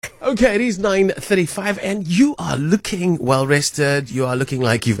Okay, it is 9:35 and you are looking well rested. You are looking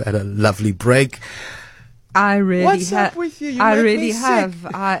like you've had a lovely break. I really What's up with you? You I make really me have.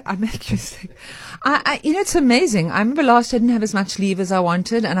 sick. I make you sick. It's amazing. I remember last year I didn't have as much leave as I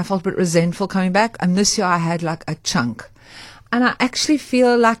wanted, and I felt a bit resentful coming back. And this year I had like a chunk, and I actually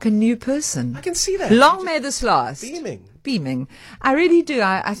feel like a new person. I can see that. Long may this last. Beaming. I really do.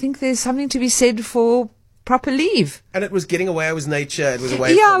 I think there's something to be said for proper leave. And it was getting away. It was nature. It was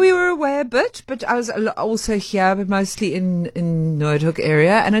away. Yeah, from... we were away a bit, but I was also here, but mostly in Noordhoek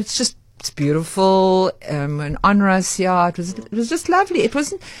area, and it's beautiful. And Onras, yeah, it was just lovely.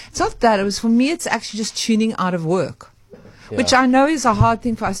 It's not that. It was, for me, it's actually just tuning out of work, which I know is a hard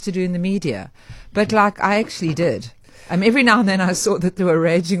thing for us to do in the media, but like I actually did. Every now and then I saw that there were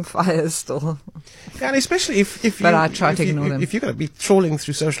raging fires still. Yeah, and especially if you... But I try to ignore them. If you're going to be trawling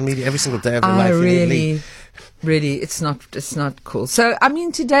through social media every single day of your life... Really, it's not cool. So,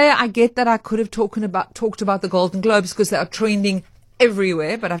 today I get that I could have talked about the Golden Globes because they are trending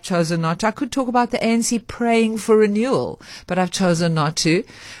everywhere, but I've chosen not to. I could talk about the ANC praying for renewal, but I've chosen not to.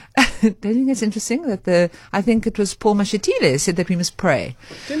 Don't you think it's interesting that I think it was Paul Mashatile said that we must pray.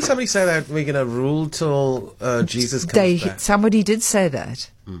 Didn't somebody say that we're going to rule till Jesus comes back? Somebody did say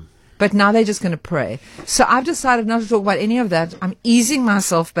that. But now they're just going to pray. So I've decided not to talk about any of that. I'm easing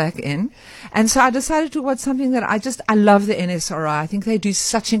myself back in. And so I decided to talk about something that I love the NSRI. I think they do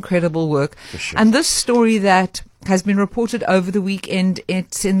such incredible work. For sure. And this story that has been reported over the weekend,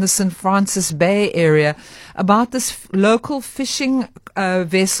 it's in the St. Francis Bay area, about this local fishing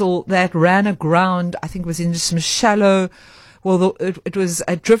vessel that ran aground, I think it was in some shallow,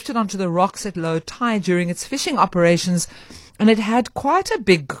 it drifted onto the rocks at low tide during its fishing operations, and it had quite a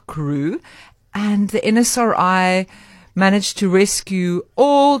big crew, and the NSRI managed to rescue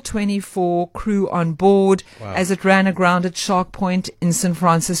all 24 crew on board as it ran aground at Shark Point in St.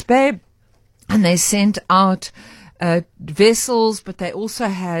 Francis Bay. And they sent out vessels, but they also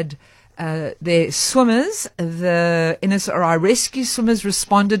had their swimmers. The NSRI rescue swimmers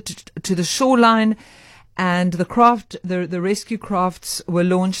responded to the shoreline, and the rescue crafts were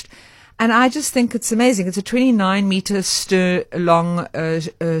launched. And I just think it's amazing. It's a 29-meter long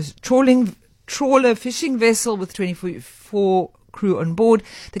trawler fishing vessel with 24 crew on board.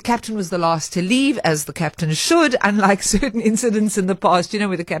 The captain was the last to leave, as the captain should, unlike certain incidents in the past,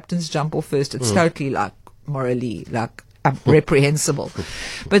 where the captains jump off first. It's totally morally reprehensible.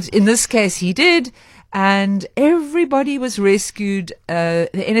 But in this case, he did, and everybody was rescued. The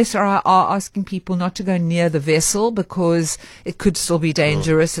NSRI are asking people not to go near the vessel because it could still be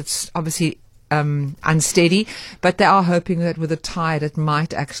dangerous. It's obviously unsteady, but they are hoping that with the tide it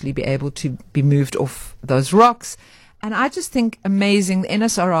might actually be able to be moved off those rocks. And I just think amazing. The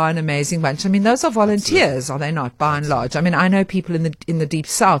NSRI are an amazing bunch. Those are volunteers, are they not, by and large? I know people in the deep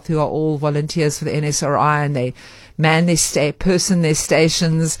south who are all volunteers for the NSRI, and they man their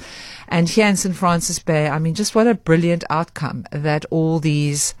stations. And here in St. Francis Bay, just what a brilliant outcome that all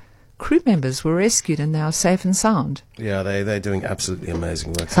these crew members were rescued and they are safe and sound. Yeah, they're doing absolutely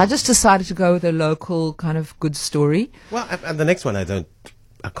amazing work. So I just decided to go with a local kind of good story. Well, and the next one I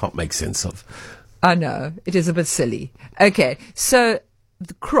can't make sense of. I know, it is a bit silly. Okay, so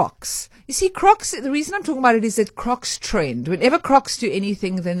the Crocs. You see, Crocs, the reason I'm talking about it is that Crocs trend. Whenever Crocs do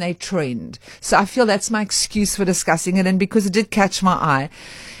anything, then they trend. So I feel that's my excuse for discussing it, and because it did catch my eye.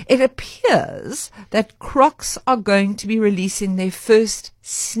 It appears that Crocs are going to be releasing their first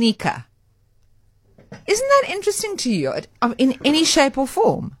sneaker. Isn't that interesting to you in any shape or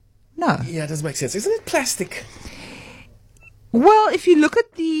form? No. Yeah, it doesn't make sense. Isn't it plastic? Well, if you look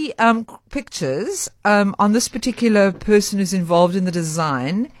at the pictures on this particular person who's involved in the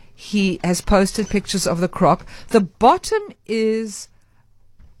design, he has posted pictures of the Croc. The bottom is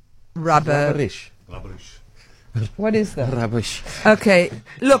rubber. Rubberish. What is that? Rubbish. Okay,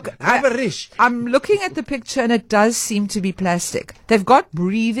 look, Rubberish. I'm looking at the picture and it does seem to be plastic. They've got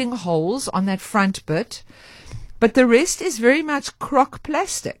breathing holes on that front bit, but the rest is very much Croc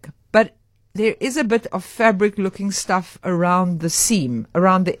plastic. But there is a bit of fabric looking stuff around the seam,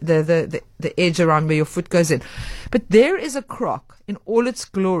 around the edge around where your foot goes in. But there is a Croc in all its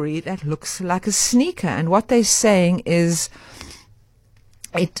glory that looks like a sneaker. And what they're saying is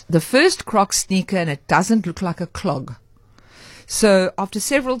the first Croc sneaker, and it doesn't look like a clog. So after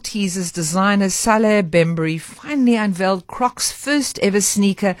several teasers, designer Saleh Bembry finally unveiled Crocs' first ever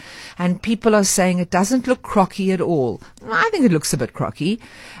sneaker, and people are saying it doesn't look crocky at all. I think it looks a bit crocky.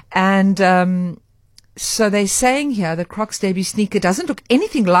 And so they're saying here the Crocs debut sneaker doesn't look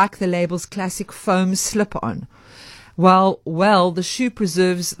anything like the label's classic foam slip-on. Well, the shoe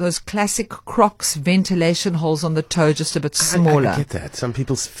preserves those classic Crocs ventilation holes on the toe just a bit smaller. I get that. Some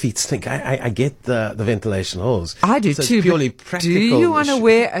people's feet stink. I get the ventilation holes. I do so too. It's purely but practical. do you want to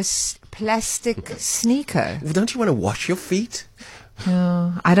wear a plastic sneaker? Don't you want to wash your feet?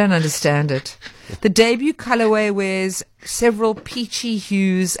 Oh, I don't understand it. The debut colorway wears several peachy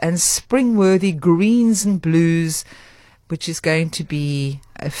hues and spring-worthy greens and blues, which is going to be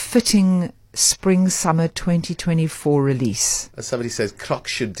a fitting Spring-Summer 2024 release. Somebody says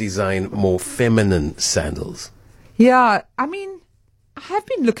Crocs should design more feminine sandals. Yeah, I mean, I have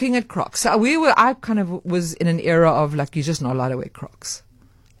been looking at Crocs. I kind of was in an era of like, you're just not allowed to wear Crocs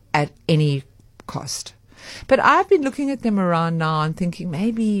at any cost. But I've been looking at them around now and thinking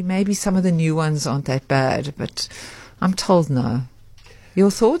maybe some of the new ones aren't that bad, but I'm told no. Your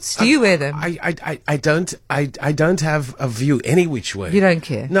thoughts? Do you wear them? I don't have a view any which way. You don't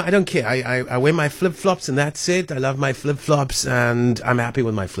care? No, I don't care. I wear my flip-flops and that's it. I love my flip-flops and I'm happy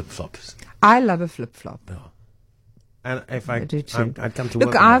with my flip-flops. I love a flip-flop. No. And if I do too. I'd come to work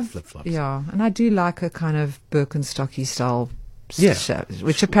with my flip-flops. Yeah, and I do like a kind of Birkenstocky style shirt,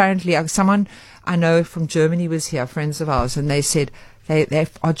 which apparently someone I know from Germany was here, friends of ours, and they said they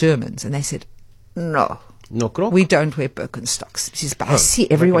are Germans, and they said, no. No Crocs? We don't wear Birkenstocks. She says, but I see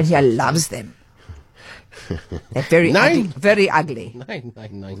everyone here loves them. They're very ugly. Very ugly.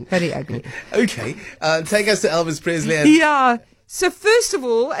 Nine. Very ugly. Okay. Take us to Elvis Presley. Yeah. So first of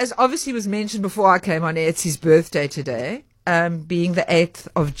all, as obviously was mentioned before I came on air, it's his birthday today, being the 8th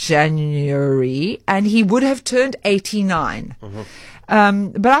of January, and he would have turned 89.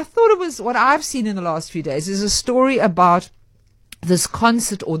 Mm-hmm. But I thought it was, what I've seen in the last few days is a story about this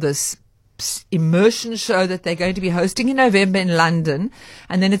concert or this immersion show that they're going to be hosting in November in London,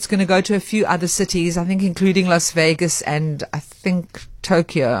 and then it's going to go to a few other cities, I think including Las Vegas and I think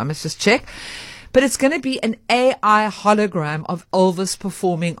Tokyo. I must just check. But it's going to be an AI hologram of Elvis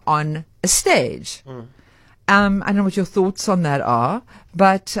performing on a stage. I don't know what your thoughts on that are,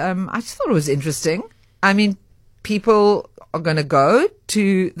 but I just thought it was interesting. I mean, people are going to go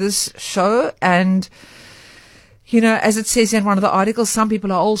to this show and, you know, as it says in one of the articles, some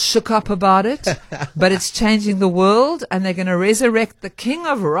people are all shook up about it, but it's changing the world and they're going to resurrect the king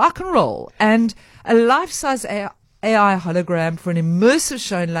of rock and roll. And a life-size AI hologram for an immersive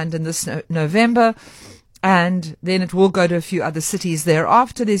show in London this November. And then it will go to a few other cities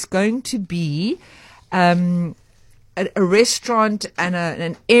thereafter. There's going to be a restaurant and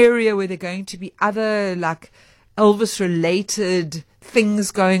an area where there are going to be other like Elvis-related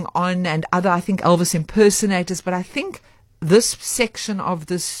things going on and other, I think, Elvis impersonators. But I think this section of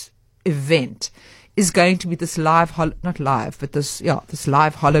this event is going to be this live, not live, but this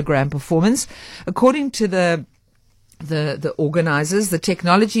live hologram performance. According to the organizers, the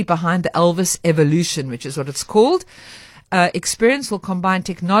technology behind the Elvis Evolution, which is what it's called, experience will combine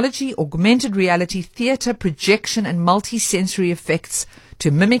technology, augmented reality, theater, projection, and multi-sensory effects to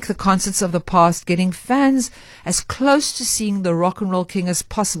mimic the concerts of the past, getting fans as close to seeing the rock and roll king as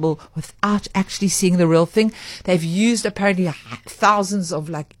possible without actually seeing the real thing. They've used apparently thousands of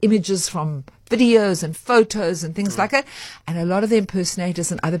like images from videos and photos and things like that. And a lot of the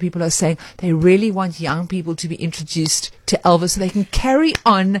impersonators and other people are saying they really want young people to be introduced to Elvis so they can carry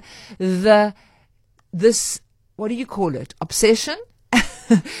on this, what do you call it? Obsession?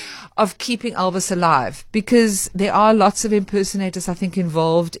 Of keeping Elvis alive, because there are lots of impersonators, I think,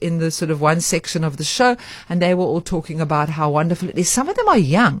 involved in the sort of one section of the show, and they were all talking about how wonderful it is. Some of them are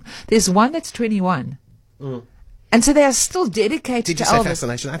young. There's one that's 21. And so they are still dedicated to Elvis. Did you say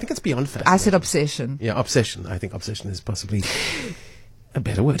fascination? I think it's beyond fascination. I said obsession. Yeah, obsession. I think obsession is possibly a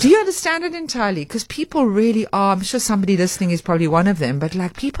better word. Do you understand it entirely? Because people really are, I'm sure somebody listening is probably one of them, but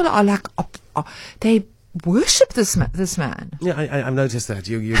like people are like, they worship this man. Yeah, I've noticed that.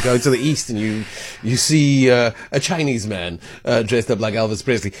 You go to the east and you see a Chinese man dressed up like Elvis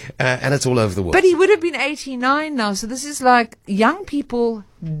Presley, and it's all over the world. But he would have been 89 now, so this is like young people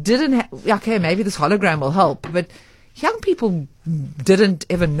didn't okay, maybe this hologram will help, but young people didn't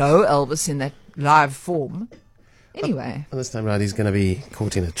ever know Elvis in that live form. Anyway. This time around he's going to be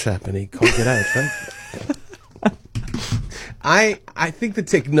caught in a trap and he can't get out, right? I think the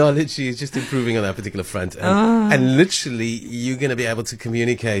technology is just improving on that particular front. And literally, you're going to be able to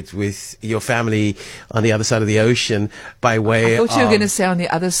communicate with your family on the other side of the ocean by way of... I thought you were going to say on the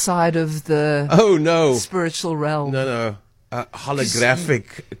other side of the spiritual realm. No.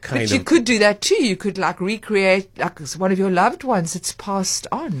 Holographic kind of... But you could do that too. You could like recreate like one of your loved ones that's passed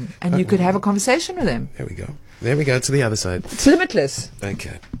on and you could have a conversation with them. There we go to the other side. It's limitless.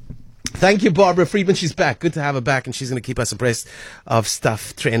 Okay. Thank you, Barbara Friedman. She's back. Good to have her back, and she's going to keep us abreast of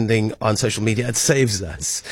stuff trending on social media. It saves us.